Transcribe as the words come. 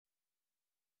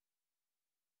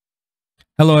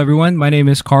Hello, everyone. My name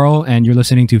is Carl, and you're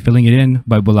listening to Filling It In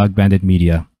by Bulag Bandit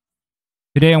Media.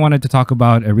 Today, I wanted to talk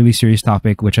about a really serious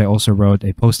topic, which I also wrote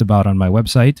a post about on my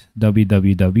website,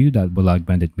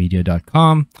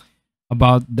 www.bulagbanditmedia.com,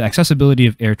 about the accessibility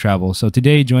of air travel. So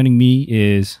today, joining me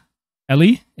is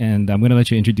Ellie, and I'm going to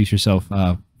let you introduce yourself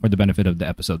for the benefit of the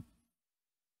episode.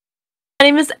 My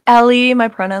name is Ellie. My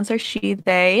pronouns are she,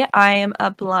 they. I am a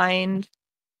blind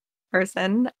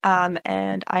person,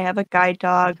 and I have a guide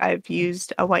dog. I've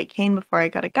used a white cane before I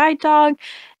got a guide dog,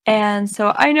 and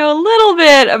so I know a little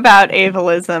bit about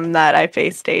ableism that I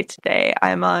face day to day.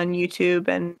 I'm on YouTube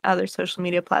and other social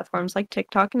media platforms like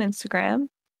TikTok and Instagram.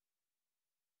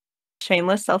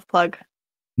 Shameless self-plug.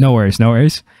 No worries, no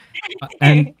worries.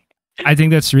 And I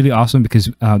think that's really awesome because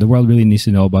the world really needs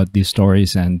to know about these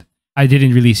stories. And I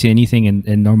didn't really see anything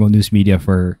in normal news media.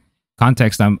 For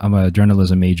context, I'm a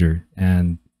journalism major,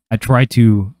 and I try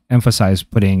to emphasize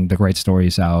putting the right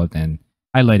stories out and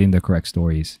highlighting the correct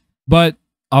stories. But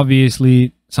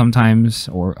obviously, sometimes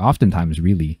or oftentimes,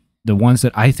 really, the ones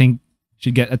that I think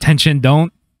should get attention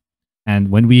don't.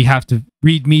 And when we have to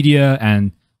read media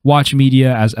and watch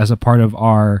media as a part of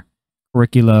our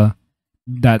curricula,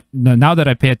 that now that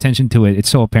I pay attention to it, it's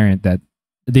so apparent that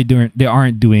they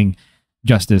aren't doing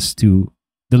justice to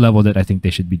the level that I think they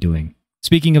should be doing.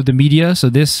 Speaking of the media, so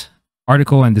this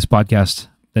article and this podcast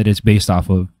that it's based off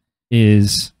of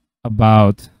is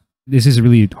about, this is a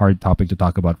really hard topic to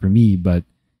talk about for me, but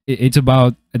it's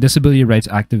about a disability rights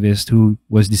activist who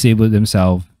was disabled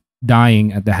himself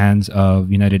dying at the hands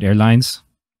of United Airlines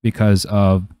because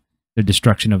of the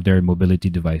destruction of their mobility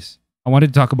device. I wanted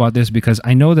to talk about this because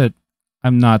I know that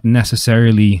I'm not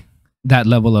necessarily that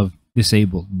level of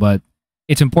disabled, but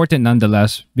it's important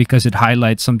nonetheless because it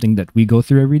highlights something that we go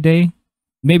through every day.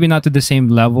 Maybe not to the same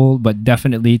level, but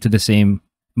definitely to the same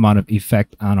amount of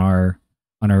effect on our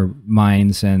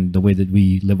minds and the way that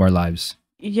we live our lives.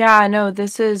 Yeah, no,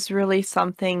 this is really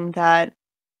something that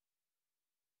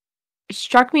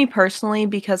struck me personally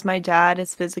because my dad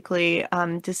is physically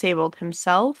disabled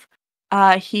himself.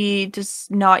 He does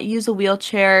not use a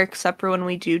wheelchair except for when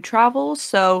we do travel.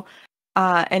 So,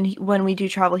 when we do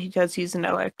travel, he does use an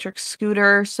electric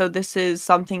scooter. So this is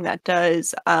something that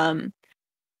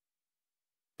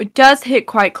it does hit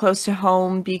quite close to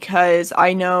home because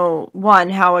I know, one,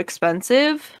 how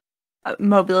expensive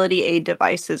mobility aid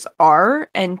devices are,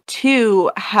 and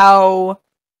two, how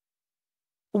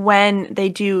when they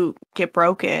do get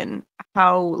broken,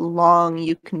 how long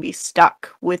you can be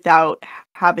stuck without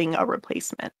having a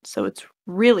replacement. So it's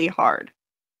really hard.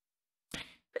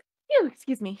 Ew,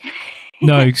 excuse me.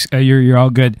 No, you're all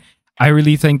good. I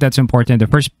really think that's important. The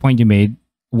first point you made,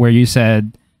 where you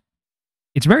said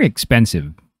it's very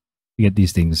expensive to get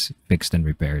these things fixed and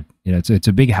repaired. You know, it's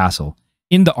a big hassle.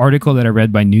 In the article that I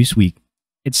read by Newsweek,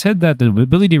 it said that the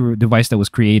mobility device that was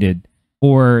created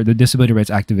for the disability rights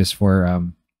activist for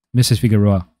Mrs.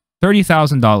 Figueroa,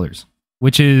 $30,000,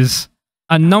 which is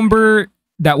a number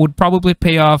that would probably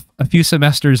pay off a few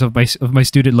semesters of my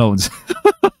student loans.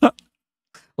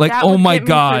 Like, That oh would my get me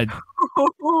God.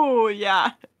 Oh,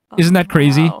 yeah. Isn't that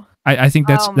crazy? Wow. I think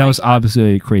that my was God.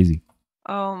 absolutely crazy.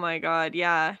 Oh my God,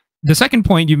 yeah. The second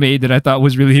point you made that I thought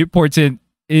was really important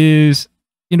is,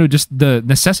 just the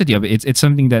necessity of it. It's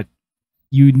something that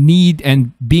you need,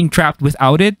 and being trapped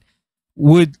without it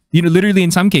would, literally in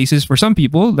some cases, for some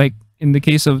people, like in the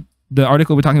case of the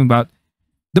article we're talking about,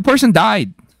 the person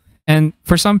died. And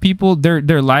for some people,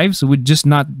 their lives would just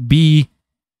not be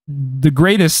the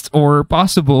greatest or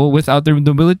possible without their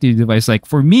mobility device. Like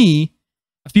for me,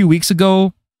 a few weeks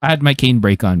ago, I had my cane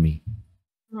break on me.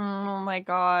 Oh my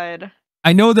God.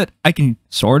 I know that I can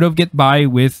sort of get by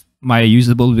with my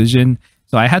usable vision.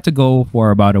 So I had to go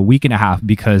for about a week and a half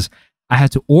because I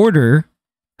had to order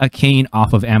a cane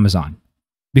off of Amazon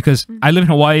because I live in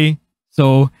Hawaii.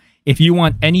 So if you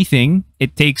want anything,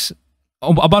 it takes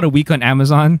about a week on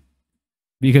Amazon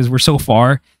because we're so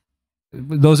far.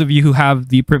 Those of you who have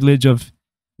the privilege of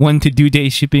 1 to 2 day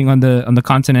shipping on the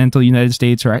continental United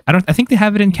States, or I think they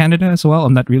have it in Canada as well.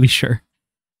 I'm not really sure,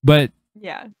 but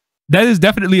Yeah. that is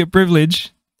definitely a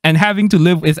privilege. And having to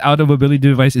live without a mobility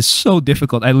device is so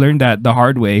difficult. I learned that the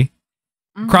hard way.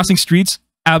 Crossing streets,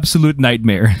 absolute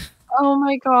nightmare. Oh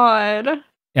my God.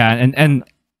 Yeah, and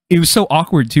it was so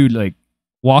awkward too, like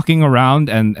walking around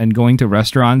and going to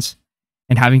restaurants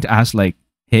and having to ask like,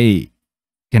 hey,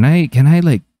 can I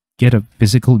like get a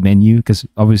physical menu? Because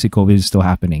obviously COVID is still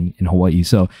happening in Hawaii.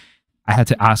 So I had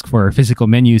to ask for physical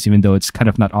menus even though it's kind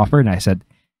of not offered. And I said,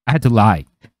 I had to lie.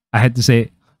 I had to say,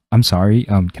 I'm sorry,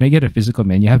 can I get a physical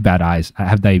menu? I have bad eyes. I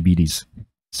have diabetes.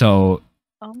 So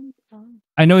Oh my God.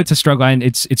 I know it's a struggle, and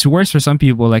it's worse for some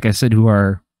people, like I said, who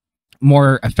are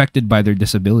more affected by their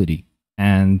disability,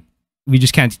 and we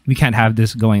can't have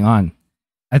this going on.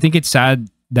 I think it's sad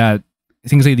that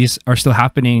things like these are still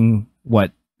happening.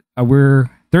 What we're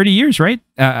 30 years, right?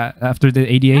 After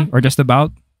the ADA, or just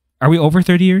about. Are we over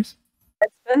 30 years?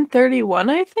 It's been 31,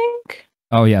 I think.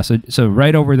 Oh yeah, so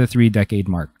right over the 3-decade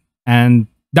mark, and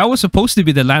that was supposed to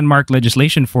be the landmark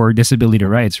legislation for disability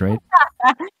rights, right?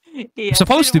 Yes,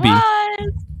 Supposed to be.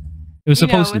 was. It was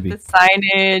supposed to With be. the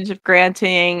signage of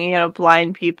granting,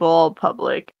 blind people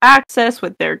public access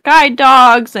with their guide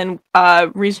dogs, and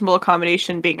reasonable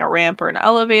accommodation being a ramp or an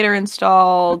elevator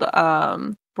installed,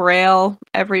 braille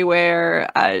everywhere,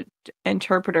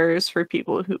 interpreters for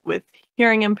people with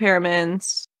hearing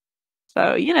impairments.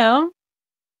 So,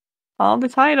 all the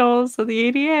titles of the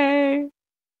ADA.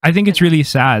 I think it's really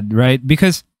sad, right?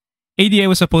 Because ADA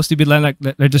was supposed to be like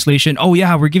legislation. Oh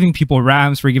yeah, we're giving people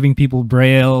ramps, we're giving people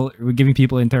braille, we're giving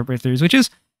people interpreters, which is,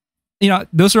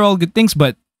 those are all good things,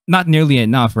 but not nearly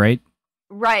enough, right?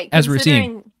 Right. As we're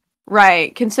seeing.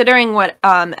 Right. Considering what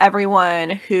everyone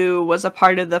who was a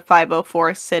part of the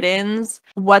 504 sit-ins,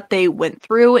 what they went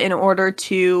through in order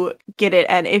to get it.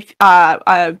 And if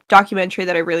a documentary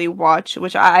that I really watch,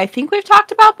 which I think we've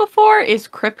talked about before, is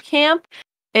Crip Camp.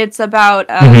 It's about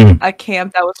a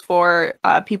camp that was for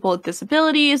people with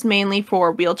disabilities, mainly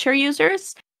for wheelchair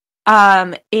users.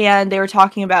 And they were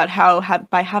talking about how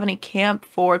by having a camp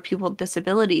for people with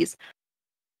disabilities,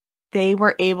 they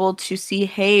were able to see,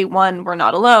 hey, one, we're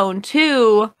not alone.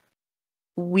 Two,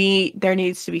 there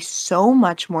needs to be so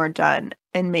much more done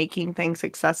in making things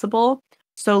accessible.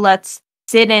 So let's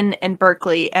sit in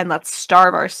Berkeley and let's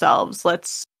starve ourselves.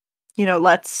 Let's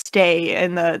stay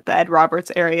in the Ed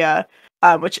Roberts area,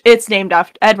 which it's named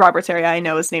after. Ed Roberts area, I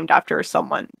know, is named after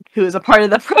someone who is a part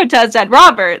of the protest, Ed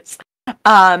Roberts.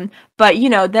 But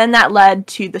then that led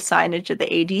to the signage of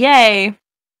the ADA.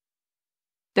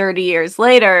 30 years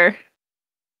later,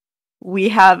 we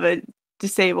have a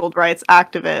disabled rights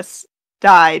activist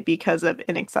die because of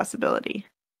inaccessibility.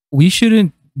 We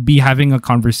shouldn't be having a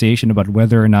conversation about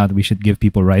whether or not we should give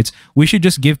people rights. We should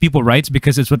just give people rights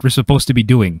because it's what we're supposed to be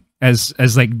doing as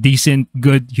like decent,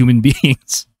 good human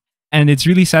beings. And it's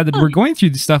really sad that we're going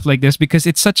through stuff like this because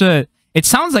it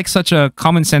sounds like such a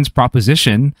common sense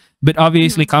proposition, but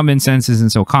obviously common sense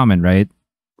isn't so common, right?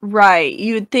 Right.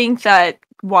 You would think that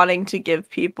wanting to give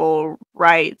people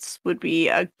rights would be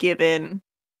a given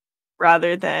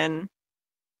rather than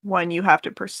one you have to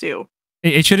pursue.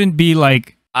 It shouldn't be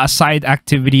like a side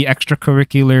activity,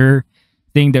 extracurricular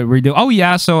thing that we're doing. Oh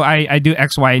yeah, so I do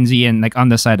X, Y, and Z, and like on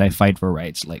the side I fight for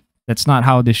rights. Like that's not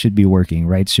how this should be working.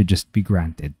 Rights should just be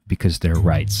granted because they're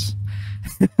rights.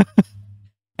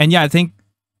 And yeah, I think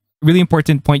really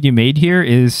important point you made here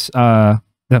is the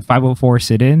 504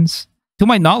 sit-ins. To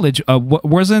my knowledge,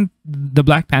 wasn't the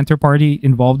Black Panther Party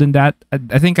involved in that?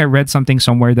 I think I read something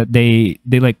somewhere that they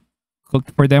like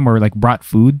cooked for them or like brought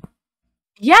food.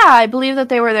 Yeah, I believe that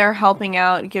they were there helping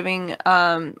out, giving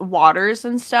waters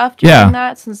and stuff during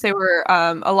that, since they were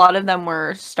a lot of them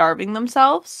were starving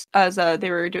themselves as they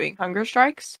were doing hunger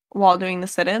strikes while doing the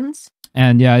sit-ins.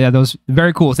 And yeah, that was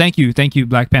very cool. Thank you,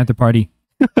 Black Panther Party.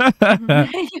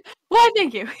 Well,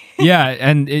 thank you. Yeah,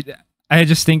 and I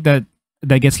just think that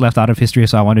gets left out of history,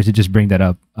 so I wanted to just bring that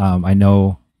up. I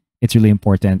know it's really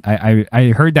important.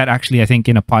 I heard that actually, I think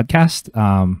in a podcast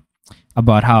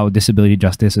about how disability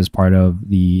justice is part of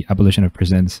the abolition of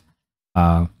prisons.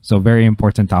 So very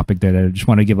important topic that I just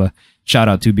want to give a shout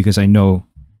out to because I know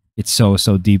it's so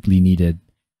deeply needed.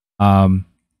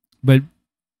 But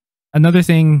another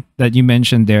thing that you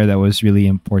mentioned there that was really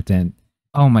important.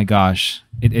 Oh my gosh,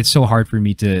 it's so hard for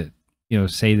me to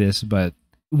say this, but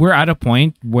we're at a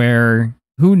point where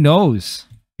who knows?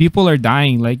 People are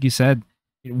dying, like you said.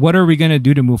 What are we gonna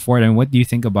do to move forward? And what do you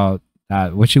think about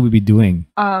that? What should we be doing?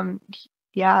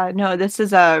 Yeah, no, this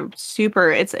is a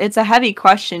super. It's a heavy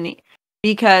question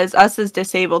because us as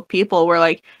disabled people, we're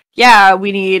like, yeah,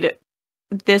 we need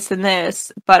this and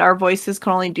this, but our voices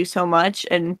can only do so much,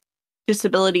 and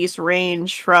disabilities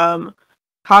range from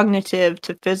cognitive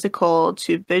to physical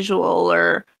to visual,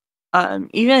 or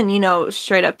even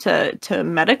straight up to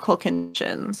medical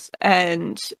conditions,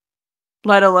 and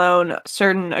let alone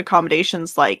certain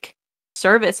accommodations like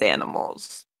service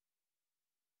animals,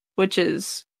 which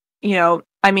is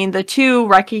the two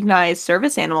recognized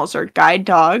service animals are guide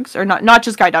dogs, or not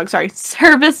just guide dogs, sorry,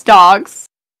 service dogs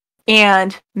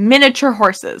and miniature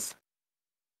horses.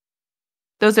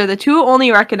 Those are the two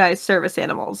only recognized service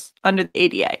animals under the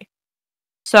ADA.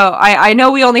 So I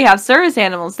know we only have service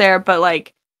animals there, but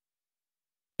like,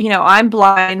 I'm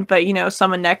blind, but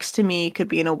someone next to me could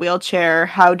be in a wheelchair.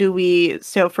 How do we,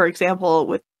 so for example,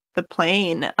 with the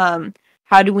plane,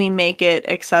 how do we make it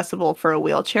accessible for a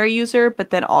wheelchair user, but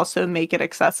then also make it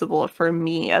accessible for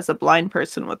me as a blind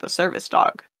person with a service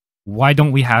dog? Why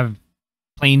don't we have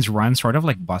planes run sort of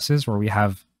like buses where we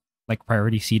have like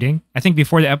priority seating? I think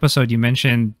before the episode you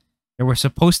mentioned there was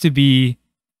supposed to be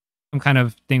some kind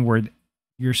of thing where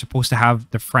you're supposed to have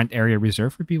the front area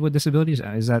reserved for people with disabilities.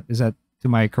 Is that to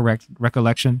my correct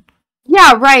recollection?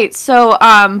 Yeah, right. So,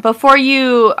 before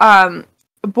you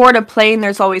board a plane,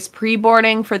 there's always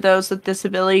pre-boarding for those with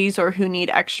disabilities or who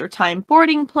need extra time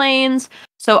boarding planes.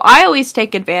 So I always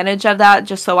take advantage of that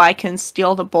just so I can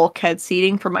steal the bulkhead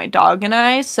seating for my dog and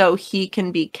I, so he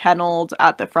can be kenneled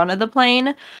at the front of the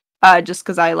plane. Just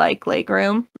because I like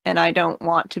legroom and I don't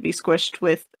want to be squished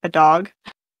with a dog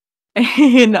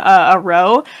in a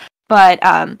row. But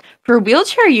for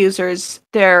wheelchair users,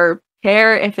 their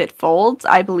chair, if it folds,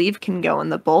 I believe can go in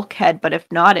the bulkhead, but if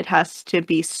not, it has to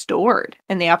be stored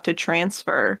and they have to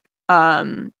transfer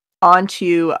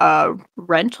onto a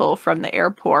rental from the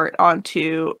airport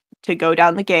to go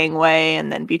down the gangway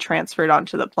and then be transferred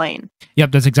onto the plane.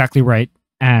 Yep, that's exactly right.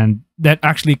 And that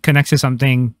actually connects to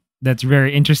something that's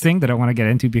very interesting that I want to get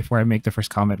into before I make the first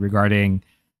comment regarding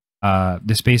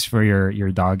the space for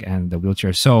your dog and the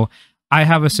wheelchair. So I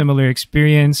have a similar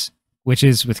experience, which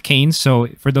is with canes. So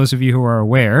for those of you who are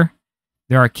aware,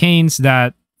 there are canes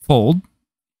that fold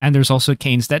and there's also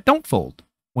canes that don't fold.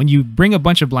 When you bring a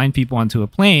bunch of blind people onto a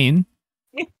plane,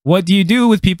 what do you do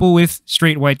with people with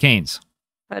straight white canes?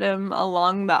 Put him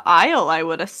along the aisle, I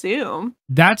would assume.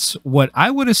 That's what I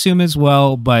would assume as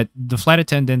well, but the flight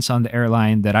attendants on the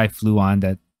airline that I flew on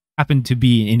that happened to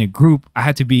be in a group, I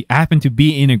happened to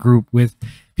be in a group with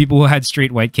people who had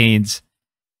straight white canes.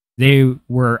 They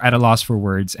were at a loss for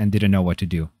words and didn't know what to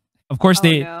do. Of course,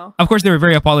 they were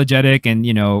very apologetic and,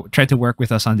 you know, tried to work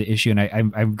with us on the issue. And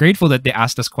I'm grateful that they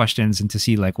asked us questions and to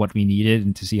see like what we needed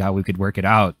and to see how we could work it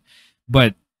out.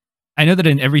 But I know that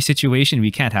in every situation we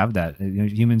can't have that. You know,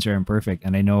 humans are imperfect,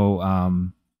 and I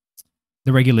know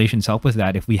the regulations help with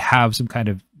that. If we have some kind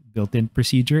of built-in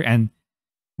procedure, and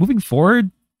moving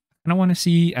forward, I don't want to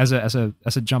see as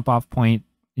a jump-off point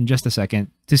in just a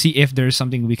second to see if there's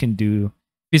something we can do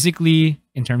physically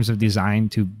in terms of design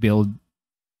to build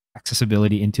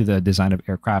accessibility into the design of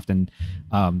aircraft and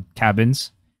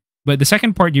cabins. But the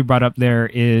second part you brought up there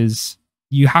is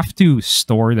you have to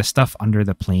store the stuff under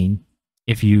the plane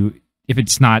if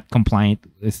it's not compliant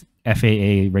with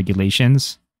FAA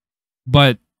regulations.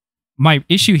 But my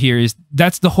issue here is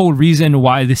that's the whole reason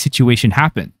why the situation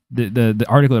happened. The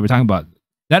article that we're talking about,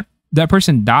 that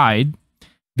person died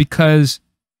because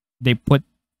they put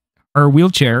her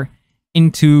wheelchair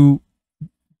into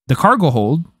the cargo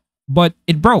hold, but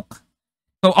it broke.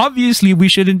 So obviously we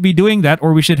shouldn't be doing that,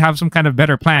 or we should have some kind of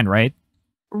better plan, right?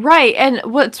 Right, and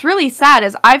what's really sad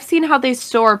is I've seen how they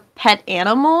store pet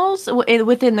animals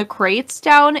within the crates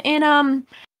down in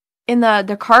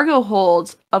the cargo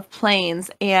holds of planes,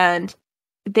 and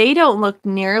they don't look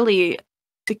nearly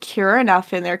secure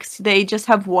enough in there because they just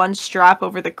have one strap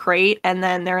over the crate, and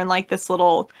then they're in like this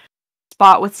little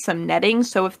spot with some netting,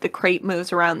 so if the crate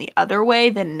moves around the other way,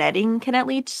 the netting can at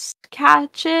least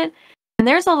catch it. And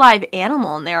there's a live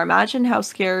animal in there. Imagine how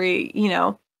scary, you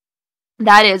know,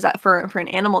 that is for an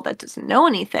animal that doesn't know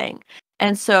anything.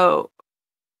 And so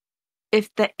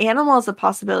if the animal has a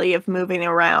possibility of moving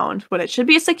around when it should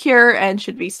be secure and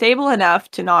should be stable enough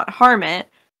to not harm it,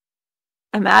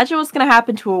 imagine what's going to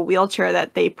happen to a wheelchair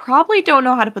that they probably don't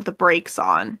know how to put the brakes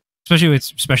on. Especially when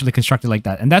it's specially constructed like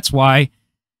that. And that's why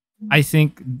I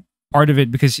think part of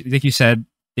it, because like you said,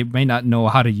 they may not know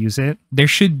how to use it. There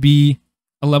should be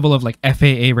a level of like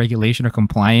FAA regulation or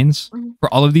compliance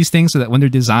for all of these things so that when they're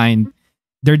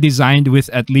designed with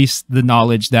at least the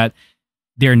knowledge that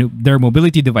they're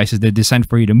mobility devices. They're designed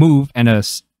for you to move, and a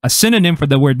synonym for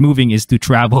the word moving is to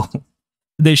travel.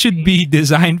 They should be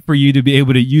designed for you to be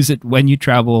able to use it when you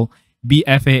travel, be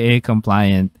FAA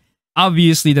compliant.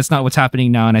 Obviously, that's not what's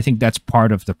happening now, and I think that's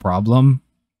part of the problem.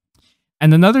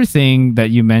 And another thing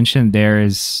that you mentioned there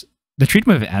is the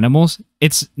treatment of animals.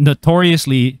 It's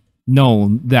notoriously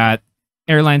known that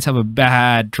airlines have a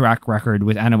bad track record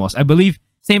with animals. I believe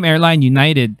same airline,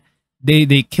 United,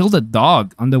 they killed a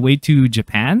dog on the way to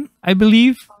Japan. I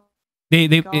believe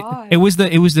it was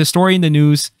the story in the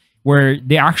news where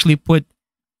they actually put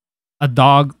a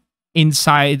dog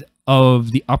inside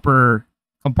of the upper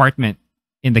compartment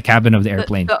in the cabin of the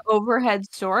airplane. The overhead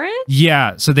storage?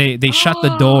 Yeah, so they shut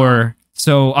the door.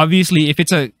 So obviously if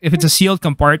it's a sealed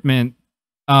compartment,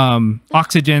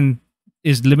 oxygen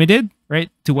is limited,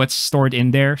 right, to what's stored in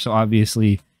there. So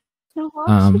obviously no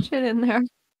oxygen in there.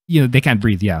 You know, they can't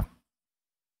breathe, yeah.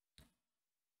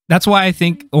 That's why I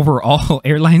think overall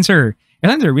airlines are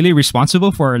airlines are really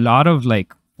responsible for a lot of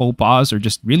like faux pas or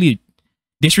just really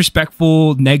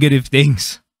disrespectful, negative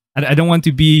things. I don't want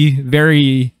to be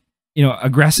very,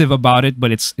 aggressive about it,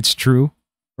 but it's true,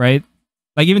 right?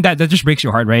 Like even that just breaks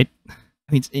your heart, right? I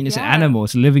mean, it's an Yeah. animal,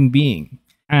 it's a living being,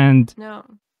 and No.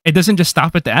 it doesn't just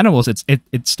stop at the animals.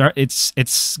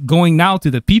 It's going now to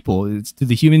the people, it's to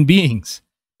the human beings.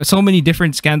 So many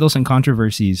different scandals and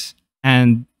controversies,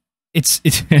 and it's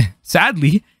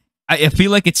sadly, I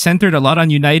feel like it's centered a lot on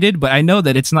United, but I know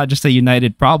that it's not just a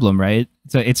United problem, right?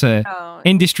 It's a Oh,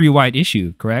 industry wide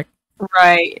issue, correct?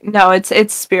 right. No,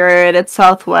 it's Spirit, it's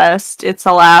Southwest, it's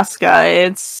Alaska,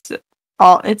 it's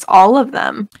all of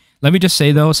them. Let me just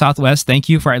say though, Southwest, thank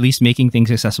you for at least making things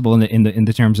accessible in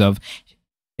the terms of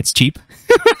it's cheap.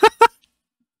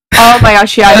 Oh my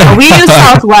gosh, yeah. No, we use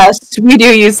Southwest. We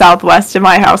do use Southwest in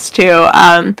my house too.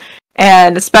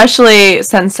 And especially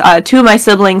since two of my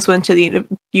siblings went to the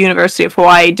University of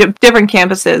Hawaii, different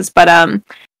campuses, but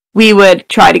we would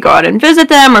try to go out and visit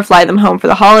them or fly them home for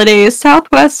the holidays.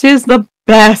 Southwest is the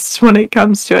best when it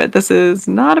comes to it. This is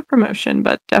not a promotion,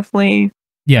 but definitely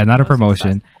Yeah, not the a most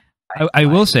promotion. accessible. I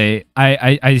will say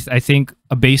I think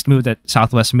a based move that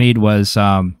Southwest made was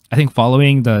I think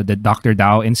following the Dr.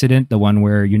 Dow incident, the one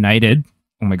where United,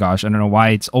 oh my gosh, I don't know why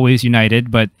it's always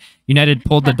United, but United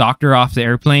pulled the doctor off the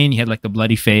airplane. He had like the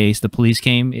bloody face. The police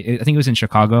came. I think it was in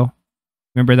Chicago.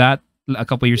 Remember that a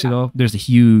couple years ago? There's a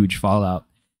huge fallout.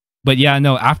 But yeah,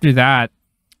 no. After that,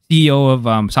 CEO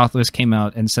of Southwest came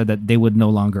out and said that they would no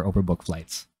longer overbook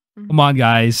flights. Come on,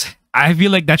 guys. I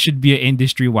feel like that should be an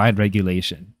industry-wide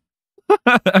regulation.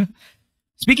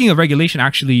 Speaking of regulation,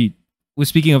 actually, was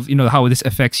speaking of how this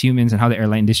affects humans and how the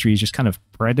airline industry is just kind of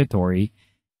predatory.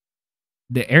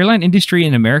 The airline industry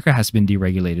in America has been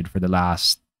deregulated for the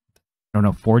last, I don't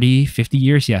know, 40, 50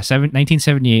 years. Yeah,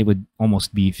 1978 would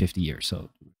almost be 50 years. So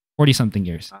 40 something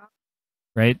years,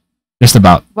 right? Just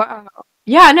about. Wow.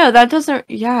 Yeah, no, that doesn't.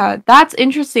 Yeah, that's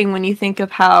interesting when you think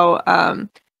of how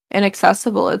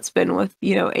inaccessible it's been with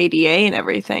ADA and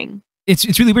everything.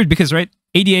 It's really weird because, right,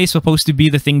 ADA is supposed to be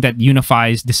the thing that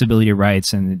unifies disability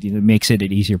rights and makes it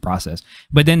an easier process.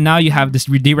 But then now you have this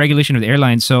deregulation of the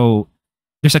airlines. So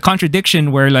there's a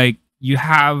contradiction where like you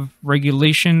have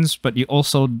regulations, but you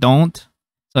also don't.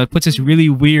 So it puts this really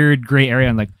weird gray area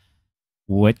on like,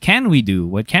 what can we do?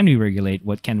 What can we regulate?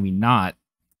 What can we not?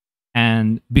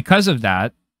 And because of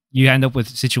that, you end up with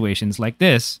situations like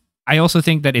this. I also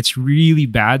think that it's really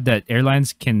bad that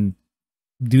airlines can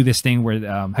do this thing where,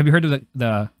 have you heard of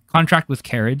the contract with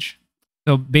carriage?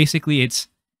 So basically it's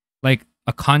like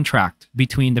a contract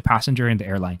between the passenger and the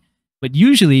airline. But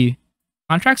usually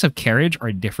contracts of carriage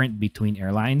are different between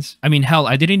airlines. I mean, hell,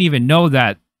 I didn't even know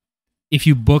that if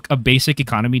you book a basic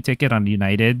economy ticket on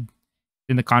United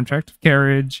in the contract of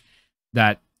carriage,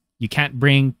 that you can't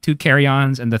bring two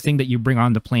carry-ons, and the thing that you bring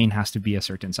on the plane has to be a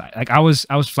certain size. Like I was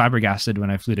flabbergasted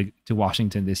when I flew to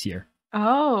Washington this year.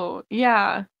 Oh,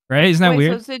 yeah. Right? Isn't that Wait,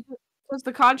 weird? so was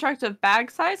the contract of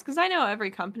bag size? Because I know every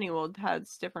company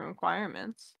has different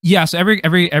requirements. Yeah, so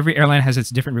every airline has its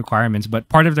different requirements, but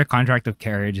part of their contract of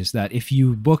carriage is that if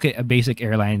you book a basic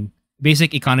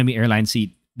economy airline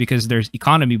seat, because there's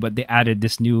economy, but they added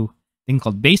this new thing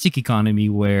called basic economy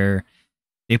where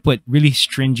they put really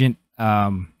stringent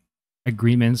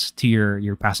agreements to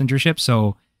your passenger ship.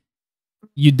 So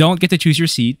you don't get to choose your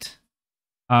seat.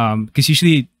 Because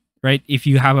usually, right, if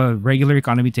you have a regular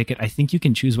economy ticket, I think you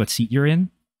can choose what seat you're in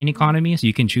economy. So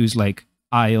you can choose like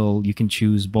aisle, you can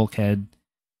choose bulkhead.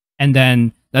 And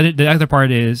then the other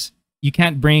part is you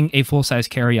can't bring a full-size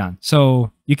carry-on.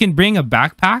 So you can bring a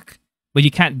backpack, but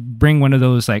you can't bring one of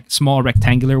those like small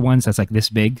rectangular ones that's like this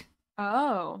big.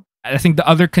 Oh. I think the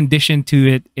other condition to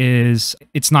it is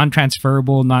it's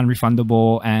non-transferable,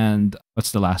 non-refundable, and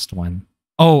what's the last one?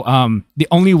 Oh, the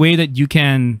only way that you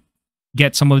can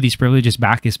get some of these privileges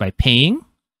back is by paying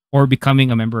or becoming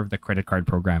a member of the credit card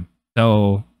program.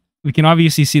 So we can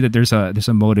obviously see that there's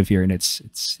a motive here, and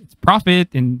it's profit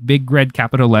in big red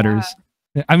capital letters.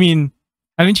 Yeah. I mean,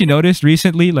 haven't you noticed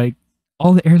recently, like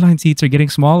all the airline seats are getting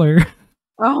smaller?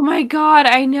 Oh my God,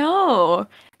 I know.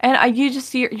 And you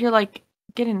just you're like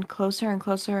getting closer and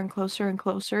closer and closer and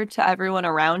closer to everyone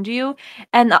around you,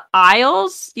 and the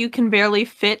aisles you can barely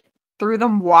fit through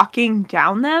them walking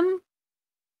down them.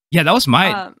 Yeah, that's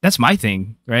my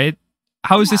thing, right?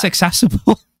 How is this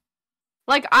accessible?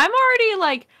 Like I'm already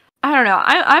like I don't know.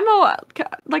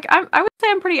 I would say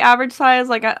I'm pretty average size.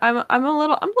 Like I'm a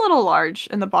little large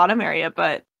in the bottom area,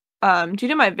 but due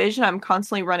to my vision, I'm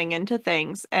constantly running into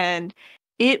things, and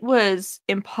it was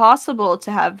impossible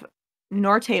to have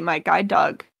Norte, my guide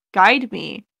dog, guide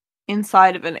me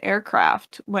inside of an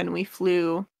aircraft when we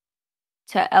flew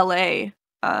to LA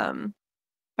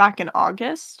back in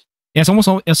August. Yeah,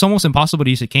 it's almost impossible to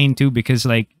use a cane too, because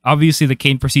like obviously the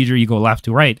cane procedure, you go left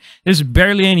to right. There's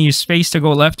barely any space to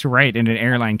go left to right in an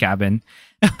airline cabin.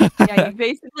 Yeah, you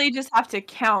basically just have to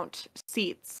count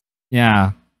seats.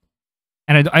 Yeah,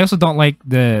 and I also don't like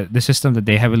the system that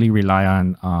they heavily rely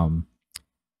on.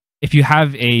 If you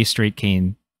have a straight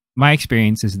cane, my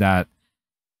experience is that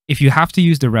if you have to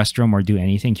use the restroom or do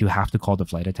anything, you have to call the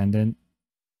flight attendant.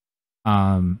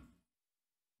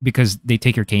 Because they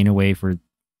take your cane away for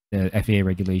the FAA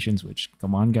regulations, which,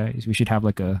 come on, guys, we should have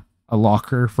like a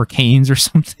locker for canes or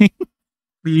something.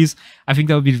 Please. I think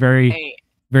that would be very,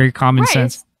 very common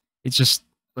sense. It's just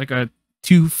like a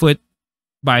 2-foot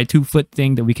by 2-foot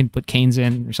thing that we can put canes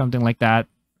in or something like that.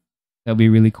 That would be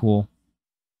really cool.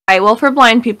 Right, well, for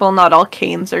blind people, not all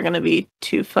canes are going to be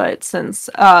 2 foot, since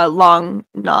long,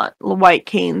 not white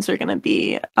canes are going to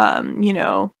be,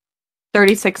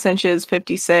 36 inches,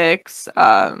 56,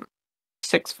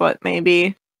 6 foot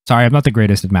maybe. Sorry, I'm not the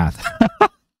greatest at math.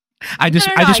 I just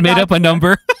made up a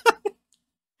number.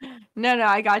 No,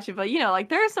 I got you. But like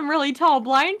there are some really tall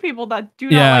blind people that do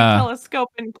not like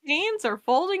telescoping canes or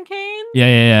folding canes.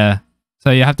 Yeah.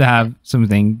 So you have to have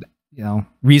something,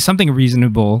 something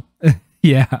reasonable.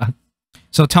 Yeah.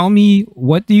 So tell me,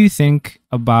 what do you think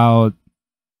about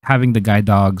having the guide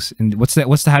dogs, and what's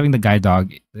the having the guide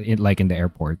dog like in the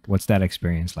airport? What's that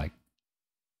experience like?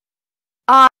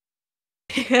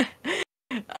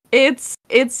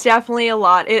 It's definitely a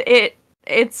lot.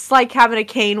 It's like having a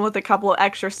cane with a couple of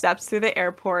extra steps through the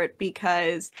airport,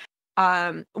 because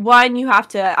one, you have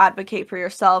to advocate for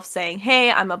yourself, saying,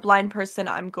 hey, I'm a blind person,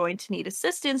 I'm going to need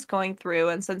assistance going through.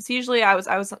 And since usually I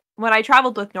was when I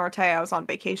traveled with Norte, I was on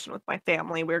vacation with my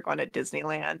family. We were going to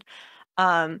Disneyland.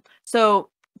 So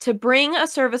to bring a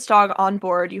service dog on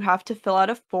board, you have to fill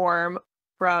out a form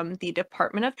from the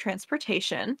Department of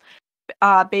Transportation,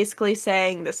 basically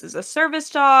saying, this is a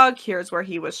service dog, here's where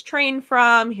he was trained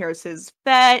from, here's his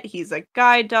vet, he's a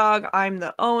guide dog, I'm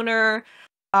the owner,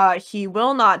 he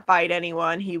will not bite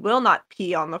anyone, he will not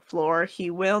pee on the floor,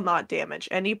 he will not damage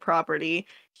any property,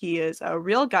 he is a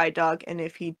real guide dog, and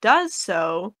if he does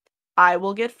so, I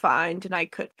will get fined and I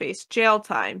could face jail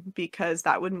time, because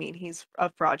that would mean he's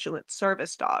a fraudulent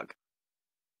service dog.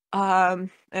 And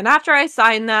after I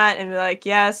sign that and be like,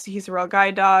 yes, he's a real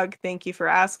guide dog, thank you for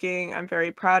asking, I'm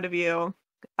very proud of you.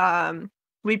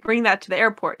 We bring that to the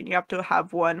airport, and you have to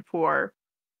have one for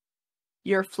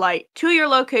your flight to your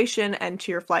location and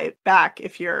to your flight back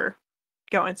if you're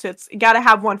going. So you got to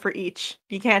have one for each.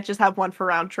 You can't just have one for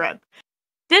round trip.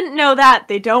 Didn't know that.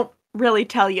 They don't really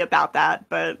tell you about that,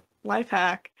 but life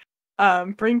hack.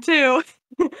 Bring 2.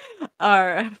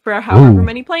 Or for however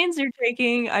many planes you're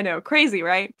taking. I know, crazy,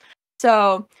 right?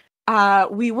 So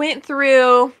we went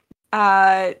through,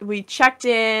 we checked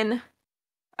in,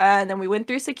 and then we went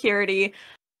through security.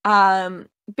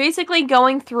 Basically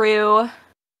going through,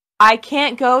 I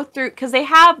can't go through, because they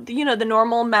have, the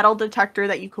normal metal detector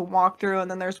that you can walk through, and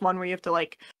then there's one where you have to,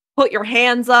 like, put your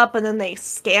hands up, and then they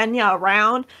scan you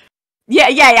around.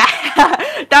 Yeah.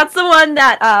 That's the one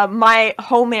that my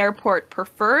home airport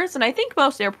prefers, and I think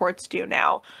most airports do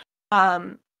now.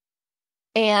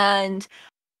 And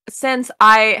since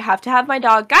I have to have my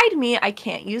dog guide me, I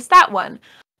can't use that one.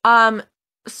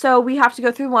 So we have to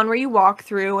go through one where you walk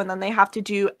through, and then they have to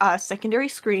do a secondary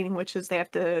screening, which is they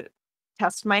have to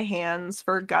test my hands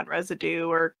for gun residue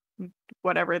or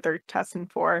whatever they're testing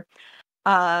for.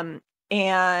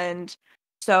 And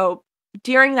so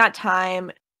during that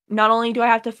time, not only do I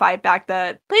have to fight back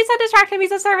the, please don't distract him,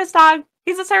 he's a service dog,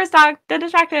 don't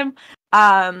distract him.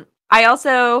 I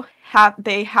also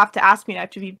they have to ask me, and I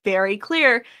have to be very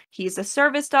clear, he's a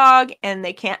service dog, and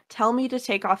they can't tell me to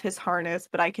take off his harness,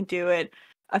 but I can do it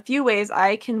a few ways.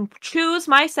 I can choose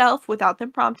myself without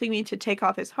them prompting me to take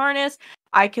off his harness.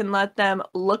 I can let them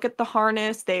look at the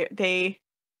harness. They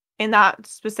in that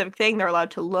specific thing, they're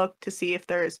allowed to look to see if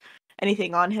there's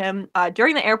anything on him.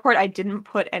 During the airport, I didn't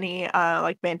put any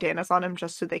like bandanas on him,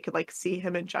 just so they could like see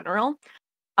him in general.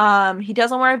 He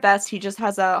doesn't wear a vest, he just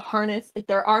has a harness.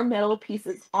 There are metal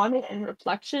pieces on it and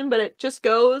reflection, but it just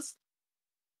goes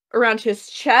around his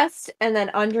chest and then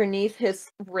underneath his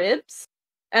ribs.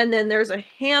 And then there's a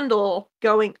handle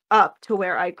going up to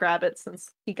where I grab it,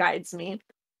 since he guides me.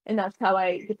 And that's how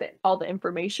I get all the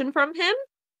information from him.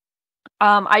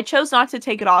 I chose not to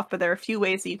take it off, but there are a few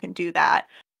ways that you can do that.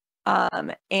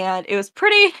 And it was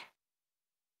pretty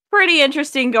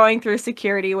interesting going through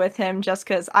security with him, just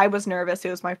because I was nervous. It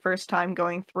was my first time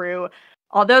going through.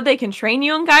 Although they can train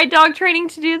you in guide dog training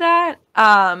to do that,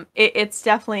 it's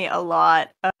definitely a lot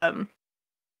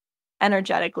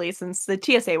energetically, since the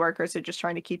TSA workers are just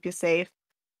trying to keep you safe.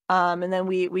 And then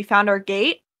we found our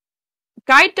gate.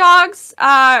 Guide dogs,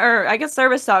 or I guess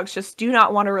service dogs, just do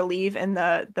not want to relieve in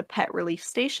the pet relief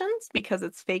stations because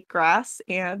it's fake grass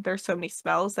and there's so many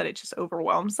smells that it just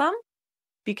overwhelms them.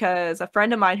 Because a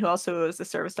friend of mine who also is a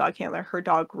service dog handler, her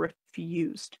dog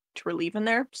refused to relieve in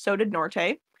there. So did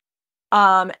Norte.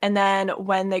 And then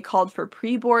when they called for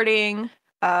pre-boarding,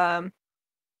 I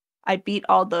beat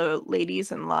all the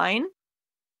ladies in line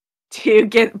to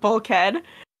get bulkhead.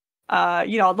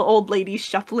 The old ladies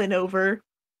shuffling over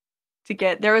to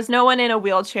get. There was no one in a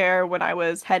wheelchair when I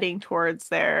was heading towards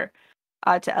there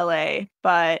to LA,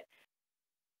 but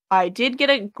I did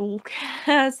get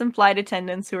some flight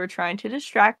attendants who were trying to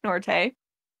distract Norte.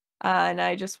 And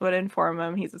I just would inform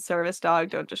him he's a service dog.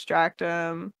 Don't distract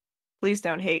him. Please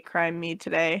don't hate crime me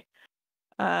today.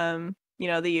 The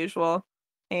usual.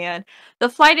 And the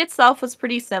flight itself was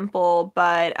pretty simple,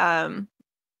 but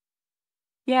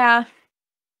yeah.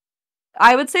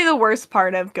 I would say the worst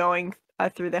part of going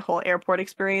through the whole airport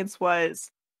experience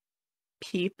was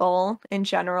people in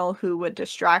general who would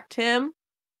distract him.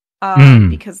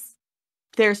 Because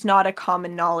there's not a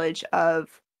common knowledge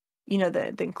of,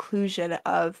 the inclusion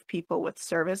of people with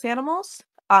service animals.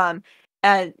 And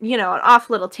an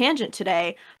off little tangent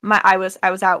today, I was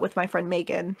out with my friend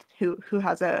Megan, who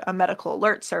has a medical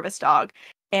alert service dog,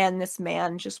 and this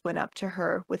man just went up to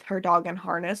her with her dog in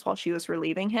harness while she was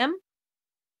relieving him,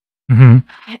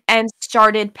 and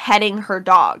started petting her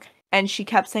dog. And she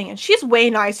kept saying, and she's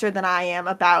way nicer than I am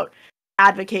about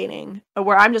advocating,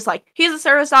 where I'm just like, he's a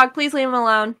service dog, please leave him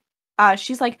alone.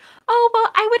 She's like, oh,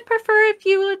 well, I would prefer if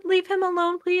you would leave him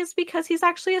alone, please, because he's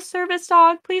actually a service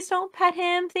dog. Please don't pet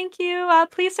him. Thank you.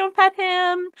 Please don't pet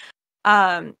him.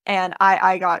 And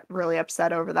I got really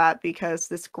upset over that because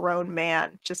this grown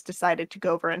man just decided to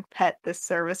go over and pet this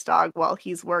service dog while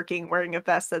he's working, wearing a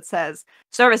vest that says,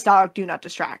 service dog, do not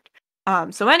distract.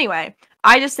 So anyway,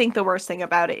 I just think the worst thing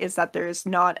about it is that there's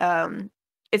not,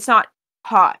 it's not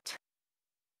taught,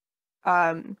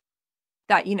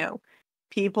 that,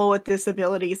 people with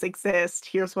disabilities exist.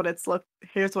 Here's what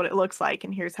it looks like,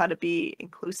 and here's how to be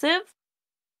inclusive.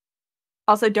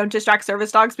 Also, don't distract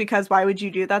service dogs, because why would you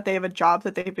do that? They have a job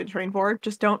that they've been trained for.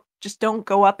 Just don't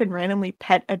go up and randomly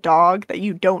pet a dog that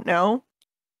you don't know.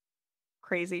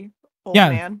 Crazy old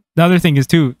man. The other thing is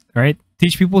too, right?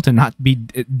 Teach people to not be.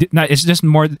 It's just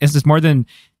more than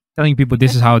telling people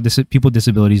this is how people with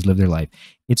disabilities live their life.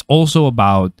 It's also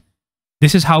about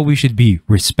this is how we should be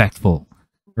respectful.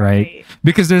 Right?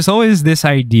 Because there's always this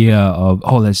idea of,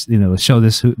 oh,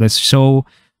 let's show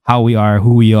how we are,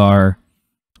 who we are,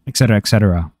 etc.,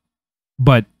 etc.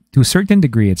 But to a certain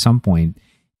degree, at some point,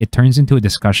 it turns into a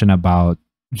discussion about,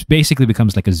 which basically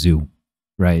becomes like a zoo,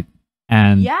 right?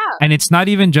 And it's not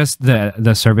even just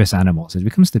the service animals; it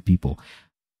becomes the people.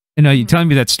 You're telling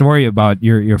me that story about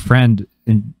your friend,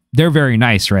 and they're very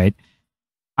nice, right?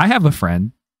 I have a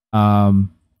friend.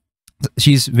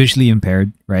 She's visually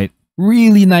impaired, right?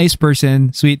 Really nice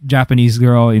person, sweet Japanese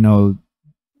girl,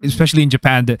 especially in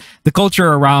Japan, the culture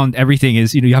around everything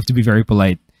is, you have to be very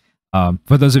polite.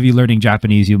 For those of you learning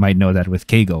Japanese, you might know that with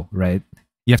Keigo, right?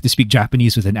 You have to speak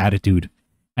Japanese with an attitude.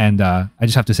 And I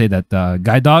just have to say that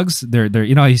guide dogs,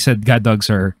 they're he said guide dogs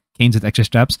are canes with extra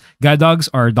steps. Guide dogs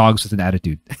are dogs with an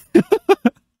attitude.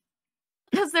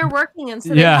 Because they're working, and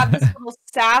so they have this little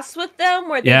sass with them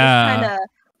where they just kind of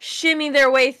shimmy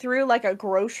their way through like a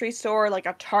grocery store, like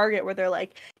a Target, where they're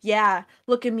like, yeah,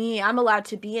 look at me, I'm allowed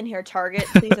to be in here, Target,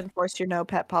 please enforce your no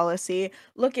pet policy.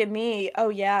 Look at me, oh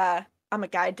yeah, I'm a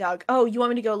guide dog. Oh, you want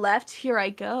me to go left? Here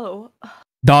I go.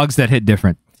 Dogs that hit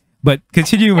different. But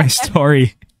continuing my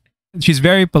story, she's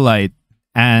very polite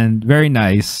and very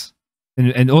nice,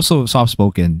 and also soft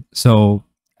spoken. So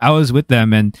I was with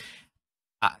them, and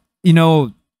I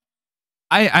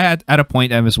at a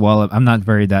point as well, I'm not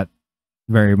very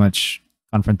much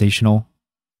confrontational,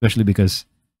 especially because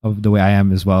of the way I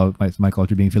am as well. My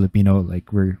culture being Filipino,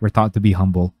 like we're taught to be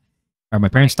humble, or my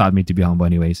parents taught me to be humble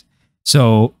anyways.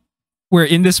 So we're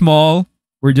in this mall,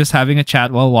 we're just having a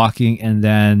chat while walking, and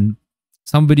then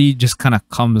somebody just kind of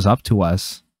comes up to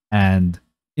us and,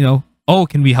 oh,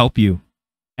 can we help you?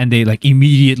 And they like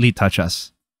immediately touch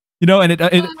us, and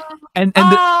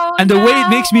the way it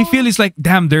makes me feel is like,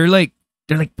 damn, they're like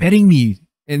petting me.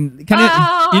 And kind of,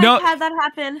 I've had that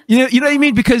happen. You know what I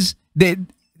mean? Because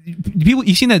people,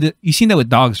 you've seen that with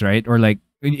dogs, right? Or like,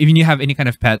 even you have any kind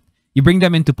of pet, you bring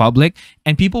them into public,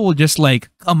 and people will just like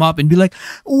come up and be like,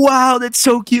 "Wow, that's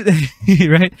so cute,"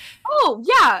 right? Oh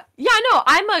yeah. No,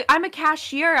 I'm a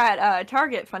cashier at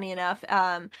Target. Funny enough,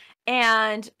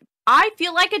 and I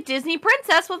feel like a Disney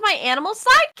princess with my animal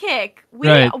sidekick. We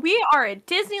are at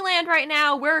Disneyland right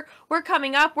now. We're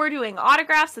coming up. We're doing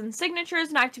autographs and signatures,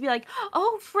 and I have to be like,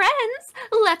 oh, friends,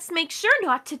 let's make sure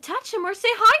not to touch him or say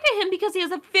hi to him because he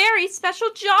has a very special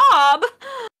job.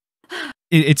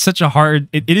 It's such a hard.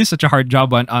 It is such a hard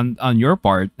job on your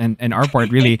part and our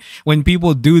part, really. When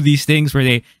people do these things where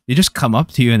they just come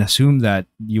up to you and assume that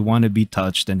you want to be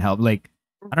touched and help, like,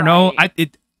 I don't know. I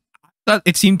thought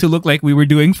it seemed to look like we were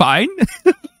doing fine.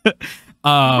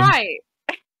 Right.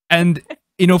 And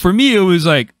for me, it was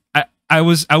like I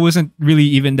wasn't really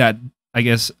even that, I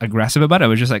guess, aggressive about it. I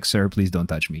was just like, sir, please don't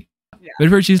touch me. Yeah. But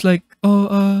first she's like,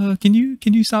 oh, can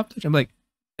you stop touching? I'm like,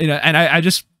 and I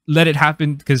just let it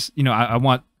happen because I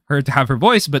want her to have her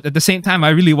voice, but at the same time I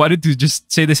really wanted to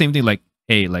just say the same thing, like,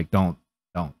 hey, like, don't.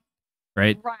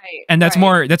 Right. And that's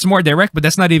more direct, but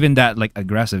that's not even that like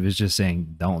aggressive. It's just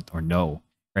saying don't or no.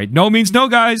 Right? No means no,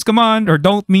 guys. Come on. Or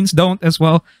don't means don't as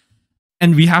well.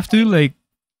 And we have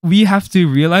to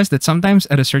realize that sometimes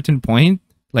at a certain point,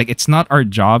 like, it's not our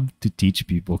job to teach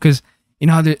people. Because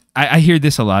I hear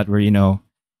this a lot where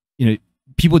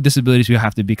people with disabilities, we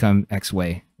have to become X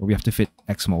way or we have to fit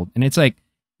X mold. And it's like,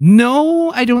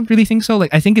 no, I don't really think so.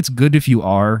 Like, I think it's good if you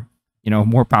are,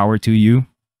 more power to you.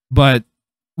 But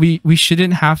we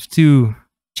shouldn't have to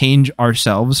change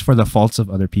ourselves for the faults of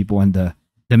other people and the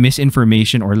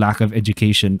misinformation or lack of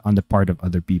education on the part of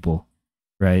other people,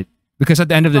 right? Because at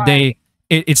the end of the day,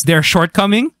 it's their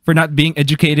shortcoming for not being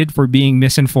educated, for being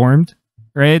misinformed,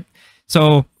 right?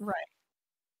 So,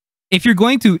 if you're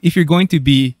going to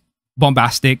be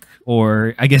bombastic,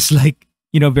 or I guess like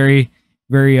very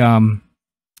very the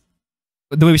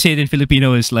way we say it in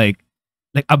Filipino is like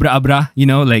abra abra,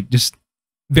 like just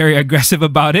very aggressive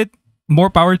about it. More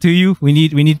power to you. We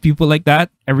need people like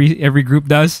that. Every group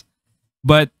does.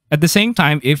 But at the same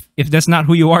time, if that's not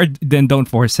who you are, then don't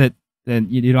force it. Then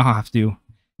you don't have to.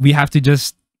 We have to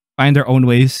just find our own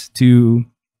ways to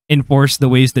enforce the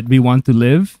ways that we want to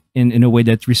live in a way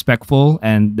that's respectful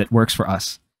and that works for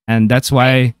us. And that's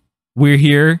why we're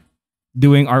here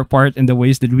doing our part in the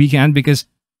ways that we can, because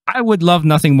I would love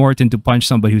nothing more than to punch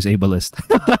somebody who's ableist.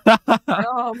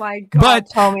 Oh my God,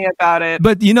 tell me about it.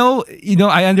 But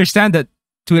I understand that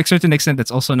to a certain extent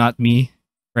that's also not me,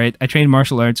 right? I train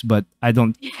martial arts, but I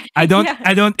don't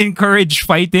encourage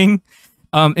fighting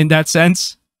in that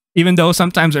sense, even though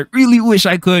sometimes I really wish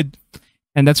I could.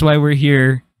 And that's why we're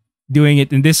here doing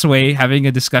it in this way, having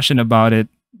a discussion about it,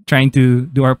 trying to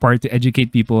do our part to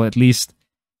educate people. At least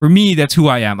for me, that's who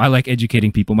I am. I like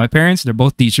educating people. My parents, they're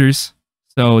both teachers.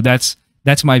 So that's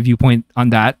my viewpoint on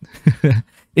that.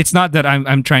 It's not that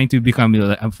I'm trying to become,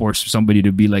 I'm forced somebody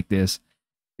to be like this.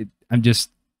 I'm just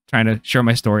trying to share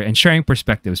my story and sharing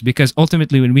perspectives, because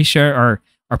ultimately when we share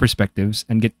our perspectives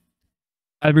and get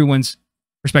everyone's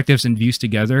perspectives and views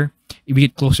together, we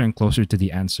get closer and closer to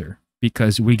the answer,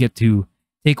 because we get to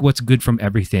take what's good from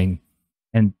everything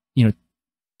and,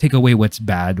 take away what's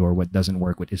bad or what doesn't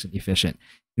work, what isn't efficient.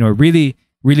 Really,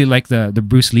 really like the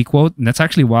Bruce Lee quote. And that's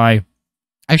actually why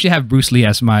I actually have Bruce Lee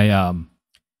as my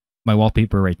my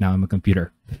wallpaper right now on my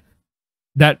computer.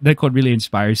 That quote really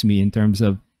inspires me in terms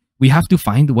of we have to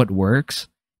find what works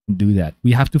and do that.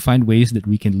 We have to find ways that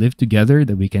we can live together,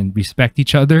 that we can respect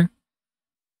each other,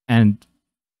 and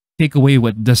take away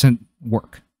what doesn't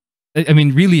work. I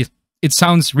mean, really, it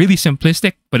sounds really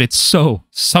simplistic, but it's so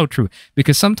true.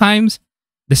 Because sometimes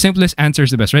the simplest answer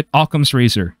is the best, right? Occam's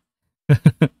razor.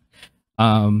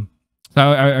 So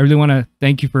I really want to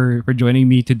thank you for joining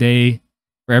me today.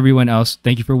 For everyone else,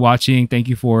 thank you for watching. Thank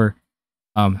you for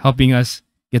helping us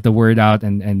get the word out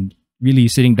and really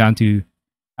sitting down to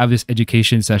have this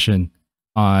education session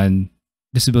on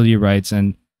disability rights.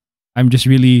 And I'm just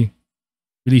really,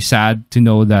 really sad to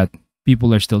know that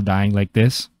people are still dying like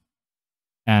this.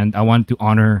 And I want to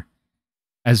honor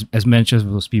as many of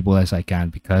those people as I can,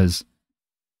 because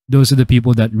those are the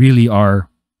people that really are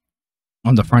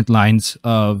on the front lines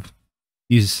of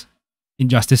these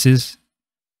injustices,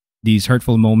 these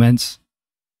hurtful moments.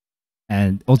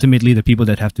 And ultimately, the people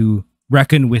that have to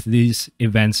reckon with these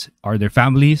events are their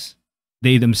families,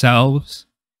 they themselves,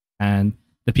 and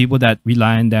the people that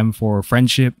rely on them for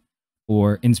friendship,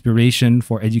 for inspiration,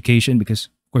 for education, because,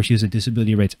 of course, she's a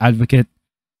disability rights advocate.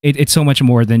 It's so much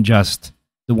more than just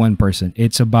the one person.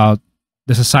 It's about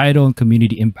the societal and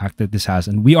community impact that this has.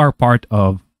 And we are part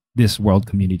of this world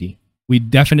community. We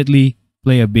definitely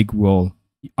play a big role.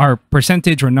 Our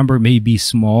percentage or number may be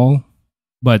small,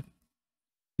 but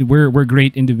we're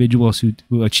great individuals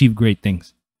who achieve great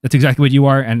things. That's exactly what you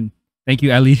are. And thank you,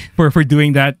 Ellie, for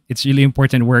doing that. It's really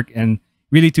important work. And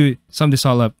really, to sum this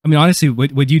all up, I mean, honestly,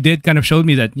 what you did kind of showed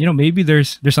me that, maybe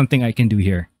there's something I can do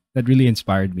here. that really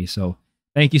inspired me. So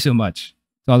thank you so much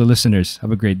to all the listeners.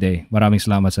 Have a great day. Maraming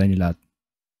salamat sa inyo lahat.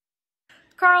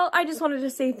 Carl, I just wanted to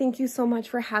say thank you so much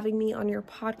for having me on your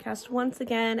podcast once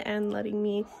again and letting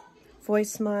me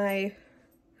voice my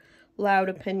loud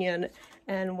opinion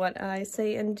and what I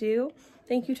say and do.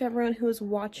 Thank you to everyone who is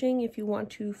watching. If you want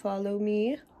to follow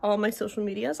me, all my social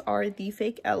medias are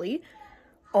TheFakeEllie,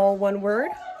 all one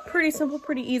word. Pretty simple,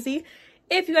 pretty easy.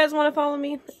 If you guys want to follow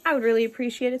me, I would really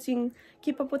appreciate it so you can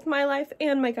keep up with my life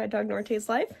and my guide dog Norte's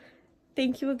life.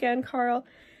 Thank you again, Carl,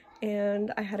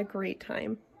 and I had a great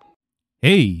time.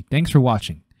 Hey, thanks for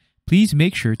watching. Please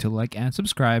make sure to like and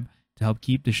subscribe to help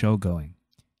keep the show going.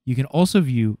 You can also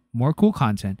view more cool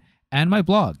content and my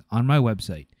blog on my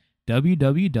website,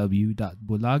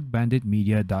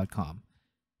 www.bulagbanditmedia.com.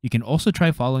 You can also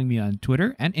try following me on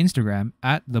Twitter and Instagram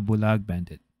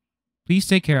 @thebulagbandit. Please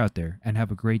take care out there and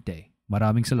have a great day.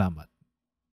 Maraming salamat.